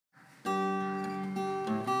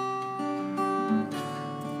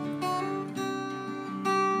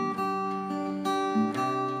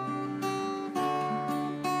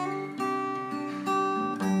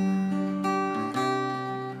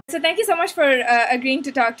So thank you so much for agreeing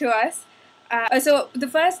to talk to us. So the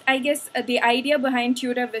first, I guess, the idea behind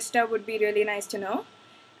Tutor Vista would be really nice to know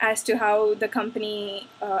as to how the company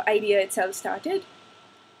idea itself started.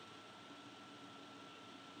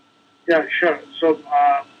 Yeah, sure. So,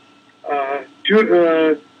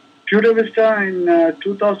 Tutor Vista in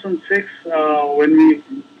 2006, when we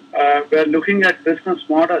were looking at business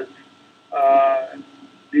models, uh,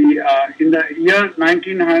 in the year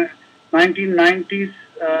 1990s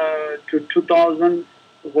to 2000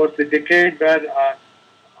 was the decade where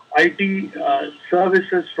IT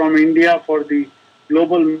services from India for the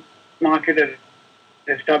global market had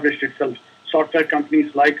established itself. Software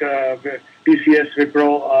companies like TCS,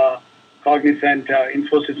 Wipro, Cognizant,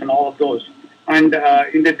 Infosys, and all of those. And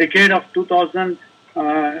in the decade of 2000,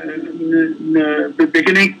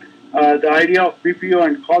 beginning, the idea of BPO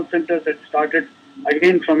and call centers had started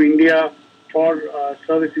again from India for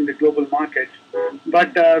servicing the global markets.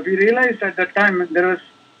 But we realized at that time there was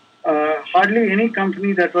hardly any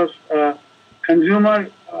company that was consumer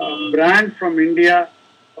brand from India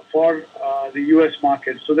for the US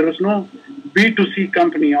market. So there was no B2C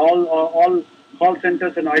company. All call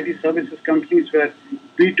centers and IT services companies were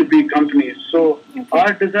B2B companies. So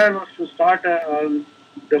our desire was to start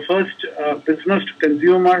the first business to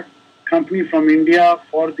consumer company from India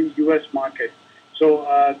for the US market. So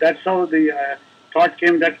that's how the thought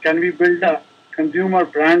came that can we build a consumer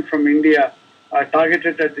brand from India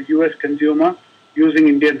targeted at the US consumer using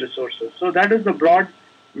Indian resources. So that is the broad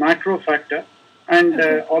macro factor. And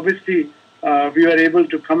obviously, we were able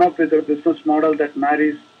to come up with a business model that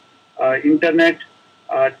marries internet,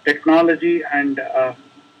 technology, and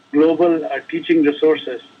global teaching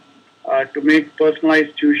resources to make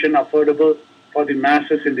personalized tuition affordable for the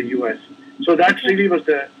masses in the US. So that really was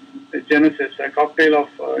the genesis, a cocktail of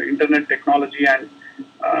internet technology and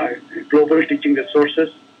global teaching resources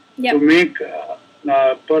to make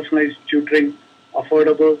personalized tutoring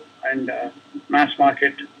affordable and mass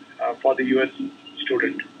market for the US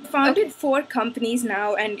student. Founded 4 companies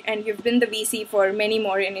now, and you've been the VC for many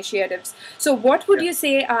more initiatives. So what would you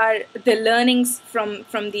say are the learnings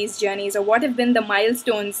from these journeys, or what have been the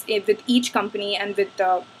milestones with each company and with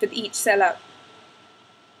each seller?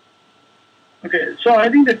 Okay, so I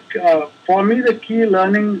think that for me the key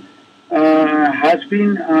learning has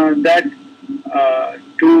been that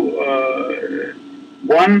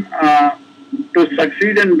to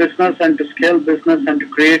succeed in business and to scale business and to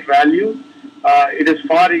create value, it is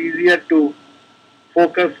far easier to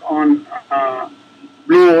focus on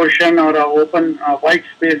blue ocean or open white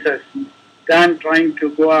spaces than trying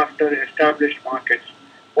to go after established markets.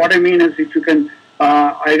 What I mean is if you can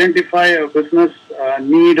identify a business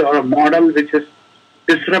need or a model which is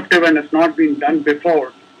disruptive and has not been done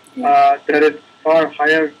before, there is far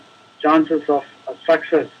higher chances of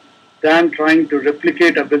success than trying to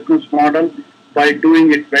replicate a business model by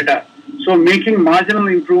doing it better. So making marginal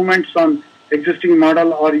improvements on existing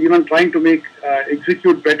model or even trying to make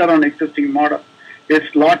execute better on existing model is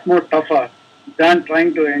a lot more tougher than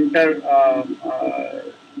trying to enter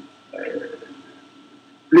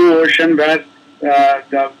blue ocean where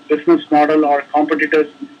the business model or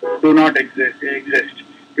competitors do not exist.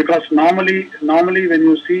 Because normally when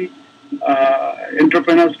you see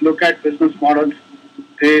entrepreneurs look at business models,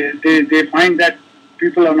 they find that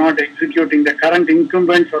people are not executing, the current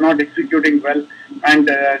incumbents are not executing well, and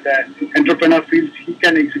the entrepreneur feels he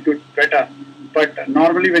can execute better. But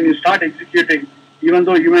normally when you start executing, even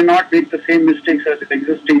though you may not make the same mistakes as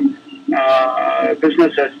existing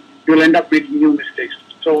businesses, you'll end up making new mistakes.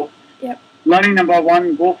 So learning number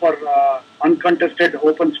 1, go for uncontested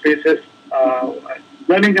open spaces.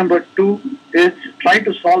 Learning number 2 is try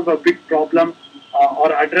to solve a big problem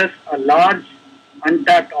or address a large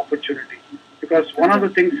untapped opportunity. Because one of the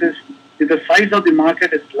things is, if the size of the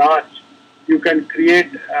market is large, you can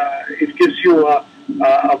create, it gives you a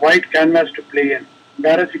wide canvas to play in.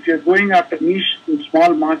 Whereas if you're going after niche in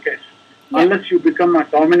small markets, unless you become a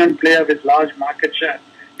dominant player with large market share,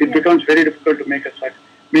 it becomes very difficult to make a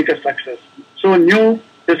success. So a new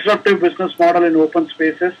disruptive business model in open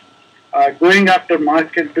spaces, going after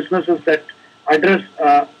market businesses that address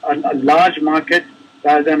a large market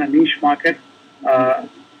rather than a niche market.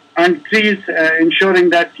 And 3 is ensuring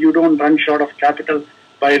that you don't run short of capital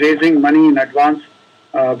by raising money in advance.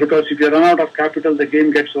 Because if you run out of capital, the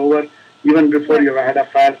game gets over even before you've had a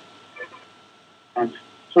fair chance.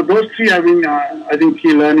 So those 3 have been, I think,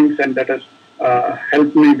 key learnings, and that has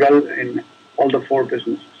helped me well in all the 4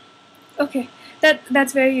 businesses. Okay,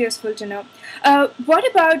 that's very useful to know. What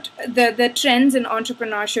about the trends in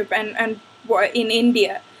entrepreneurship and in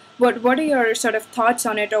India? What are your sort of thoughts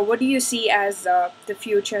on it, or what do you see as the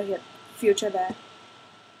future there?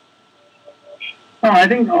 No, I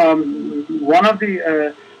think one of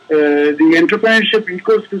the entrepreneurship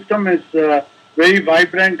ecosystem is very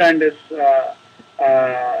vibrant and is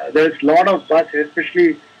there's a lot of buzz,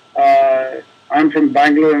 especially I'm from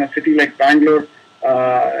Bangalore, in a city like Bangalore.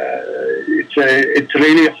 It's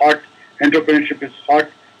really hot. Entrepreneurship is hot,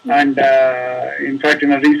 and in fact,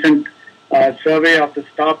 in a recent survey of the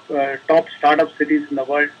top startup cities in the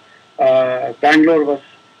world, Bangalore was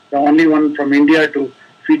the only one from India to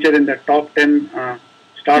feature in the top 10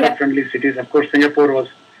 startup-friendly cities. Of course, Singapore was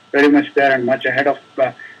very much there and much ahead of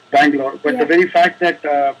Bangalore. But the very fact that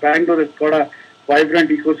Bangalore has got a vibrant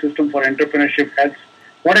ecosystem for entrepreneurship helps.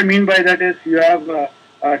 What I mean by that is you have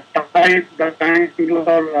type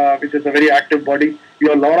Bangalore, which is a very active body. You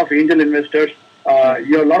have a lot of angel investors.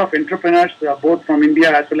 You have a lot of entrepreneurs, both from India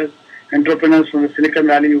as well as entrepreneurs from the Silicon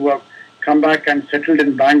Valley who have come back and settled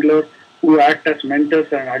in Bangalore, who act as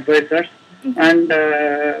mentors and advisors. And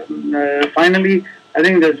finally, I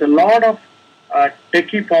think there's a lot of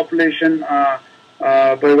techie population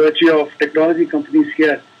by virtue of technology companies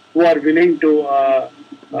here who are willing to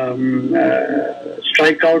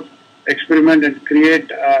strike out, experiment, and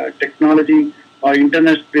create technology or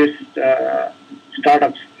internet-based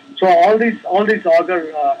startups. So all these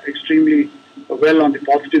augur extremely well on the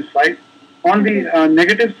positive side. On the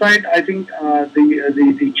negative side, I think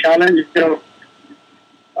the challenge of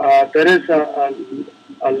there is a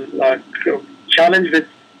challenge with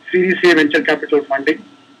Series A venture capital funding,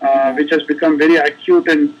 which has become very acute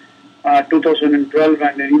in 2012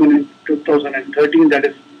 and even in 2013. That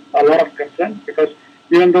is a lot of concern because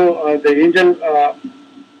even though the angel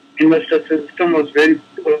investor system was very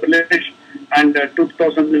bullish, and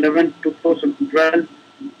 2011, 2012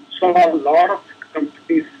 saw a lot of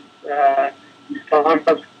companies,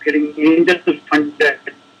 startups getting angel funded.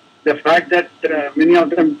 The fact that many of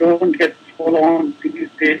them don't get follow-on Series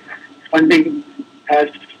A funding has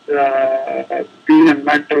been a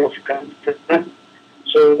matter of concern.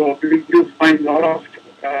 So we do find a lot of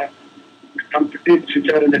companies which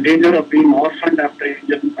are in the danger of being orphaned after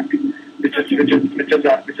angel funding, which is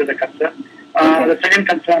a concern. The second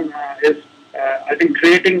concern is I think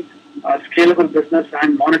creating a scalable business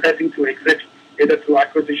and monetizing through exits, either through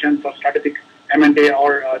acquisitions or strategic M&A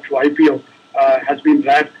or through IPO, has been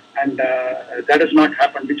rare, and that has not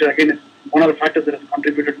happened, which again is one of the factors that has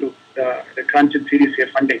contributed to the crunch in Series A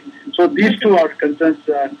funding. So these two are concerns.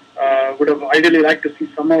 Would have ideally liked to see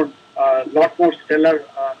some more, lot more stellar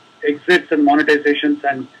exits and monetizations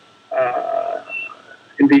and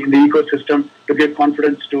in the ecosystem to give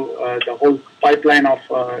confidence to the whole pipeline of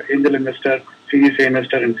angel investor, Series A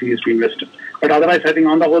investor, and Series B investor. But otherwise, I think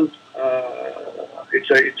on the whole,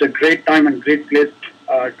 it's a great time and great place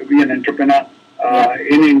to be an entrepreneur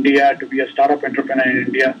in India, to be a startup entrepreneur in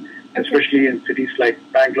India, especially in cities like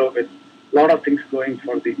Bangalore, with a lot of things going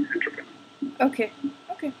for the entrepreneur. Okay.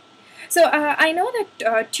 So I know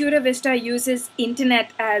that Tura Vista uses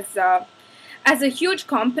internet as a huge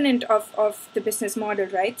component of the business model,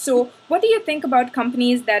 right? So what do you think about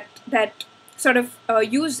companies that sort of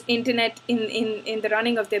use internet in the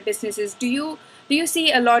running of their businesses? Do you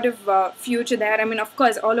see a lot of future there? I mean, of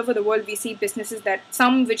course, all over the world we see businesses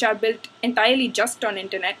some which are built entirely just on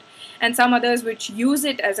internet, and some others which use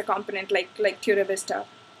it as a component, like Tura Vista.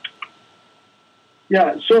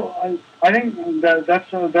 Yeah, so I think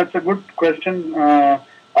that's a good question.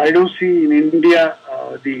 I do see in India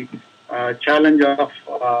the challenge of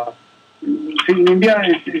see in India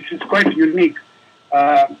it's quite unique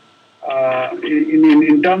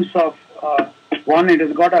in terms of one, it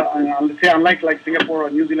has got unlike like Singapore or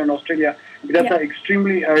New Zealand, Australia, it has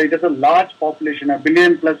it has a large population, a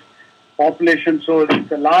billion plus population, so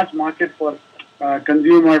it's a large market for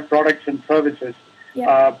consumer products and services.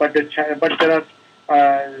 But there are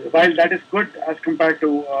while that is good as compared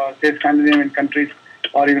to say Scandinavian countries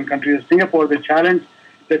or even countries like Singapore, the challenge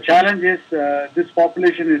is this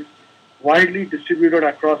population is widely distributed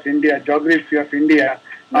across India, geography of India,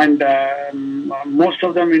 and most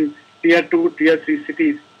of them in tier 2, tier 3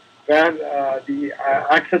 cities, where the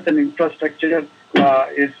access and infrastructure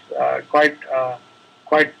is quite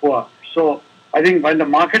poor. So I think while the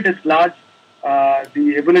market is large,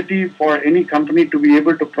 the ability for any company to be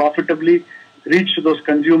able to profitably reach to those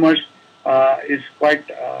consumers is quite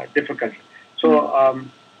difficult. So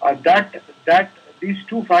these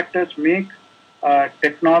two factors make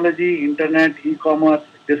technology, internet, e-commerce,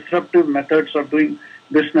 disruptive methods of doing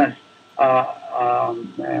business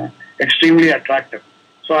extremely attractive.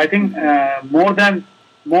 So I think more than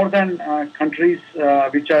countries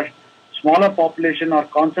which are smaller population are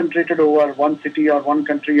concentrated over one city or one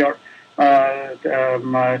country or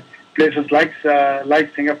places like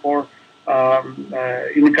Singapore.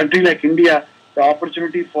 In a country like India, the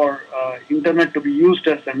opportunity for internet to be used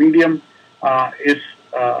as a medium is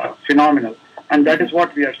phenomenal, and that is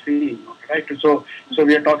what we are seeing. Right, so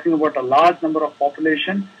we are talking about a large number of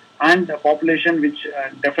population and a population which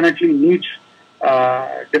definitely needs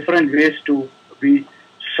different ways to be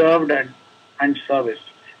served and serviced.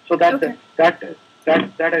 So that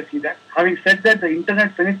I see that. Having said that, the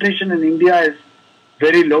internet penetration in India is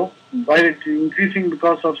very low, while it's increasing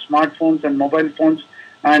because of smartphones and mobile phones,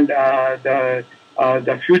 and the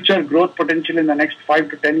future growth potential in the next 5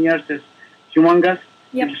 to 10 years is humongous.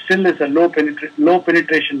 Yep. It still is a low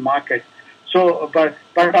penetration market. So, but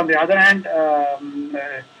on the other hand,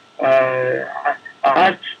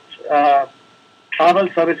 as travel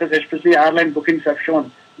services, especially airline bookings, have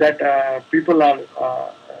shown that people are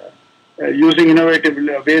using innovative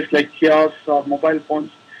ways like kiosks or mobile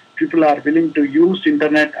phones. People are willing to use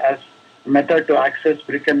internet as a method to access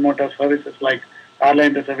brick and mortar services like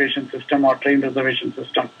airline reservation system or train reservation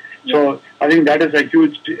system. Yeah. So I think that is a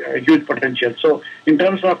huge potential. So in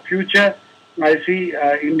terms of future, I see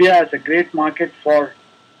India as a great market for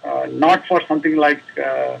not for something like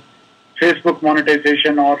Facebook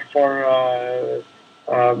monetization or for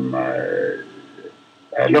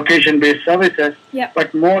location-based services,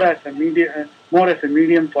 but more as a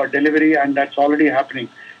medium for delivery, and that's already happening.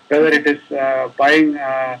 Whether it is buying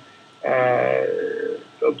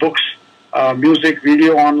books, music,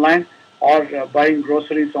 video online, or buying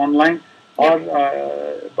groceries online, or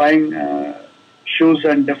buying shoes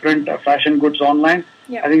and different fashion goods online.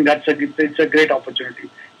 I think it's a great opportunity.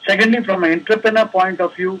 Secondly, from an entrepreneur point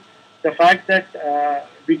of view, the fact that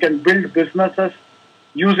we can build businesses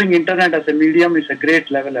using internet as a medium is a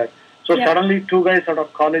great leveler. So suddenly 2 guys out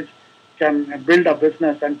of college can build a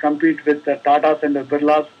business and compete with the Tatas and the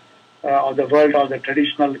Birlas of the world, or the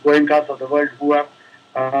traditional Goenkas of the world, who have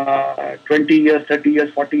 20 years, 30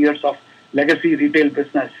 years, 40 years of legacy retail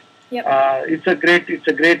business. It's a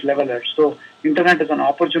great leveler. So internet is an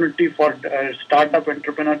opportunity for a startup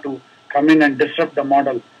entrepreneur to come in and disrupt the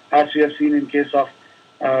model, as we have seen in case of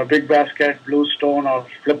Big Basket, Bluestone, or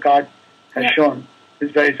Flipkart has shown.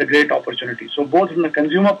 It's a great opportunity. So both from the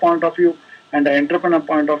consumer point of view and the entrepreneur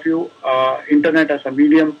point of view, internet as a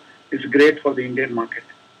medium is great for the Indian market.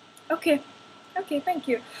 Okay, thank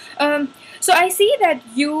you. So I see that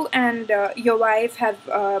you and your wife have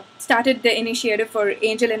started the initiative for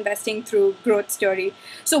angel investing through Growth Story.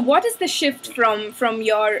 So what is the shift from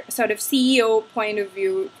your sort of CEO point of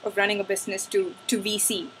view of running a business to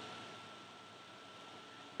VC?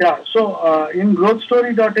 Yeah, so in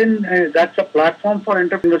growthstory.in, that's a platform for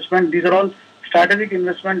investment. These are all strategic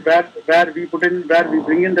investment where we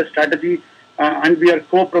bring in the strategy and we are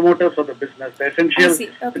co-promoters of the business. The essential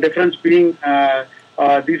difference being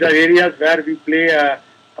these are areas where we play a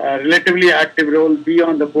relatively active role, be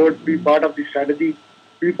on the board, be part of the strategy,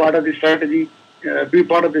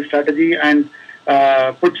 and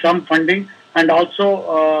put some funding, and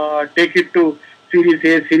also take it to Series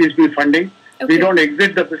A, Series B funding. We don't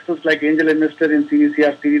exit the business like angel investor in Series A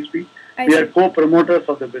or Series B. We are co-promoters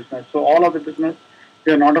of the business. So all of the business,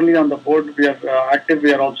 we are not only on the board, we are active,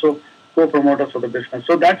 we are also co-promoters of the business.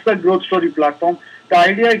 So that's the Growth Story platform. The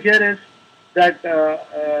idea here is that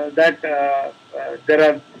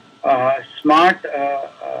there are smart,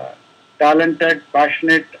 talented,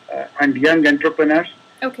 passionate, and young entrepreneurs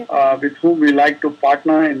with whom we like to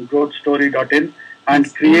partner in growthstory.in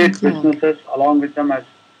and create businesses along with them as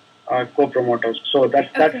co-promoters. So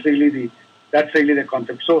that's really the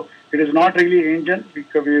concept. So it is not really angel,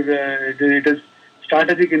 because it is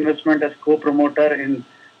strategic investment as co-promoter in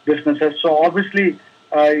businesses. So obviously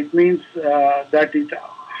it means that it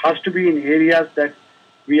has to be in areas that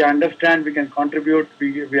we understand, we can contribute,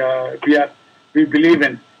 we believe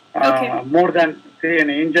in, more than say an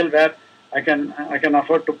angel where I can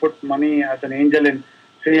afford to put money as an angel in,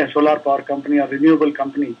 say, a solar power company or renewable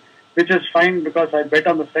company, which is fine because I bet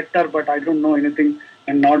on the sector, but I don't know anything,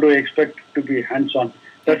 and nor do I expect to be hands-on.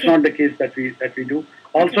 That's not the case that we do.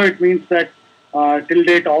 Also, it means that till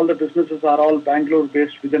date, all the businesses are all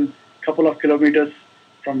Bangalore-based, within a couple of kilometers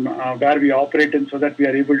from where we operate in, so that we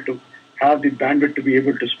are able to have the bandwidth to be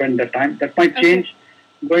able to spend the time. That might change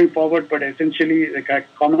going forward, but essentially the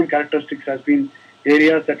common characteristics has been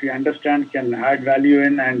areas that we understand can add value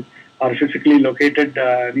in and are physically located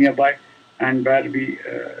nearby, and where we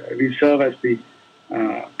serve as the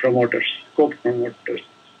promoters, co-promoters.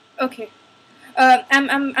 Okay.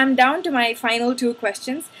 I'm down to my final two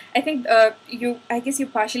questions. I think I guess you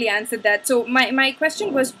partially answered that. So my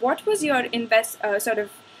question was, what was your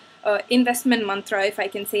investment mantra, if I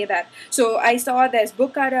can say that? So I saw there's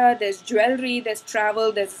Bukhara, there's jewelry, there's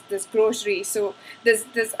travel, there's grocery. So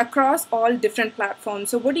there's across all different platforms.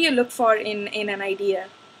 So what do you look for in an idea?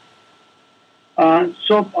 Again,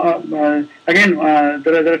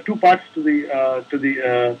 there are two parts to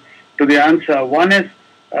the answer. One is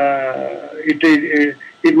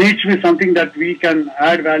it needs to be something that we can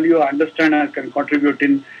add value, understand, and can contribute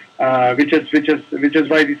in, which is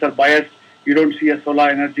why these are biased. You don't see a solar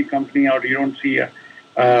energy company, or you don't see a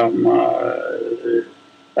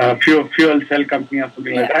fuel cell company or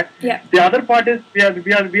something like that. Yeah. The other part is we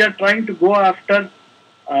are trying to go after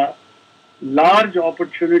large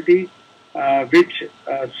opportunity which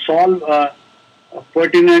solve a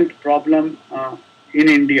pertinent problem in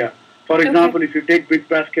India. For example, if you take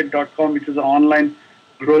bigbasket.com, which is an online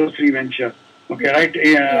grocery venture, right?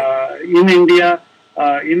 In India,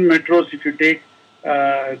 in metros, if you take,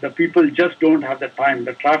 the people just don't have the time.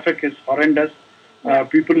 The traffic is horrendous.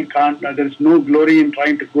 People can't. There is no glory in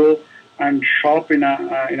trying to go and shop in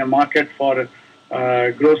a market for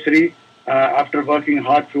grocery after working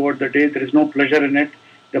hard throughout the day. There is no pleasure in it.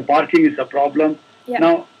 The parking is a problem.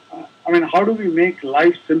 Now, how do we make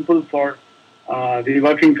life simple for the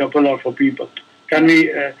working couple or for people? Can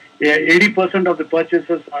we? 80% of the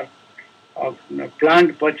purchases are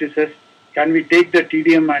planned purchases. Can we take the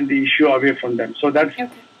TDM and the issue away from them? So that's an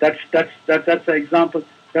example.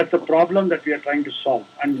 That's a problem that we are trying to solve,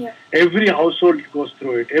 and every household goes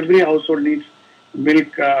through it. Every household needs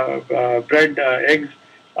milk, bread, eggs,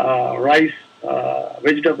 rice,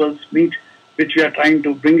 vegetables, meat, which we are trying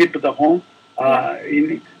to bring it to the home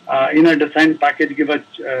in a design package. Give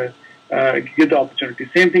the opportunity.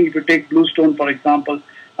 Same thing if you take Bluestone, for example.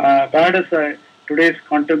 Where does today's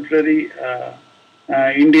contemporary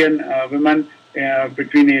Indian women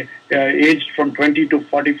between aged from 20 to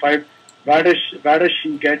 45, where does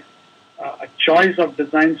she get a choice of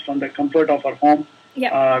designs from the comfort of her home,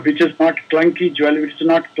 which is not clunky jewelry, which is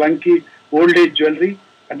not clunky old age jewelry,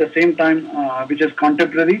 at the same time which is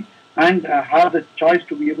contemporary, and have the choice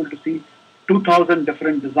to be able to see 2,000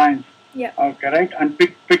 different designs, right, and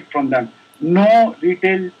pick from them. No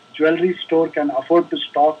retail jewelry store can afford to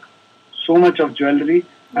stock so much of jewelry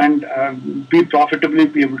and be profitably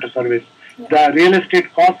be able to service. The real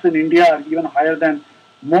estate costs in India are even higher than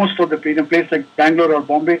most of the places like Bangalore or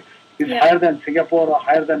Bombay is higher than Singapore or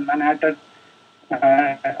higher than Manhattan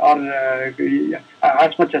or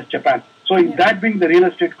as much as Japan. So that being the real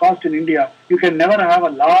estate cost in India, you can never have a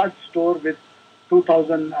large store with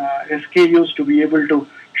 2,000 SKUs to be able to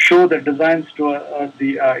show the designs to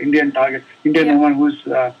the Indian woman who is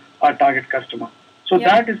our target customer. So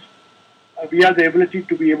that is, we have the ability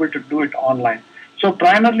to be able to do it online. So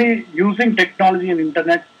primarily using technology and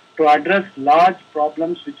internet to address large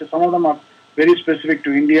problems, which some of them are very specific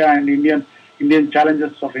to India and Indian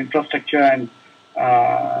challenges of infrastructure and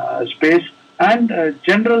space, and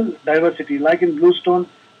general diversity. Like in Bluestone,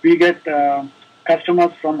 we get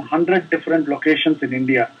customers from 100 different locations in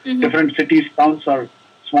India, different cities, towns, or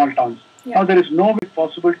small towns. Now, there is no way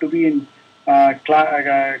possible to be in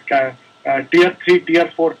tier 3,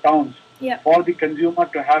 tier 4 towns for the consumer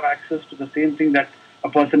to have access to the same thing that a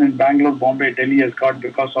person in Bangalore, Bombay, Delhi has got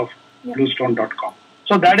because of Bluestone.com.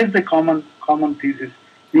 So that is the common thesis: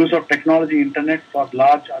 use of technology, internet for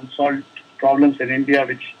large unsolved problems in India,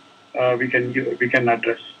 which we can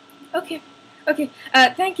address. Okay.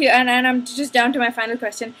 Thank you. And I'm just down to my final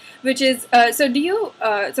question, which is,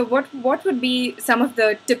 so what would be some of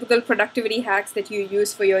the typical productivity hacks that you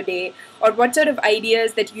use for your day, or what sort of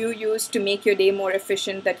ideas that you use to make your day more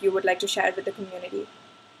efficient that you would like to share with the community?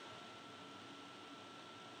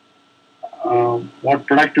 What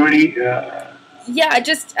productivity?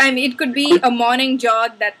 It could be a morning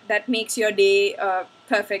jog that makes your day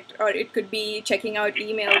perfect, or it could be checking out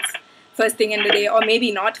emails first thing in the day, or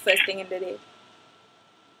maybe not first thing in the day.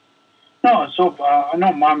 No, so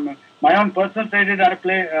my own personal side, I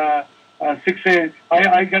play 6 a.m.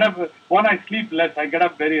 I get up. One, I sleep less. I get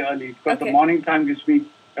up very early because the morning time gives me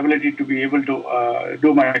ability to be able to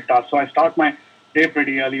do my tasks. So I start my day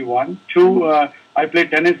pretty early. One, two, I play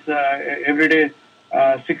tennis every day,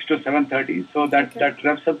 6 to 7:30. So that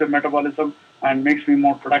revs up the metabolism and makes me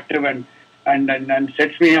more productive and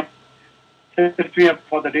sets me up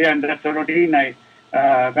for the day. And that's a routine.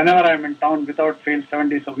 Whenever I'm in town, without fail, 7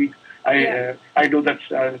 days a week, I do that.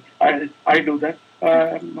 I do that.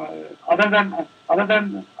 Other than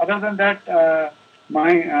that,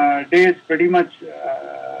 my day is pretty much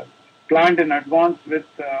planned in advance with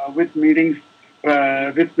meetings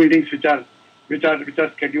with meetings which are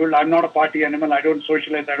scheduled. I'm not a party animal. I don't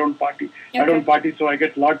socialize. I don't party. I don't party. So I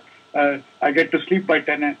get I get to sleep by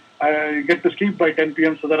 10. I get to sleep by 10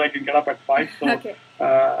 p.m. so that I can get up at 5. So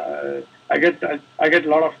I get a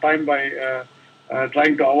lot of time by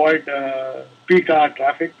trying to avoid peak hour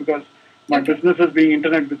traffic, because my businesses, being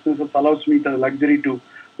internet businesses, allows me the luxury to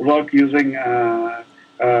work using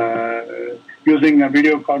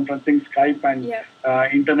video conferencing, Skype, and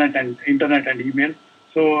internet and email.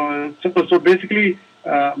 So basically,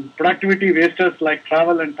 productivity wasters like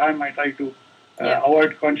travel and time, I try to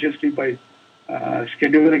avoid consciously by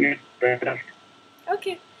scheduling it better.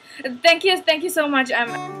 Okay, thank you so much.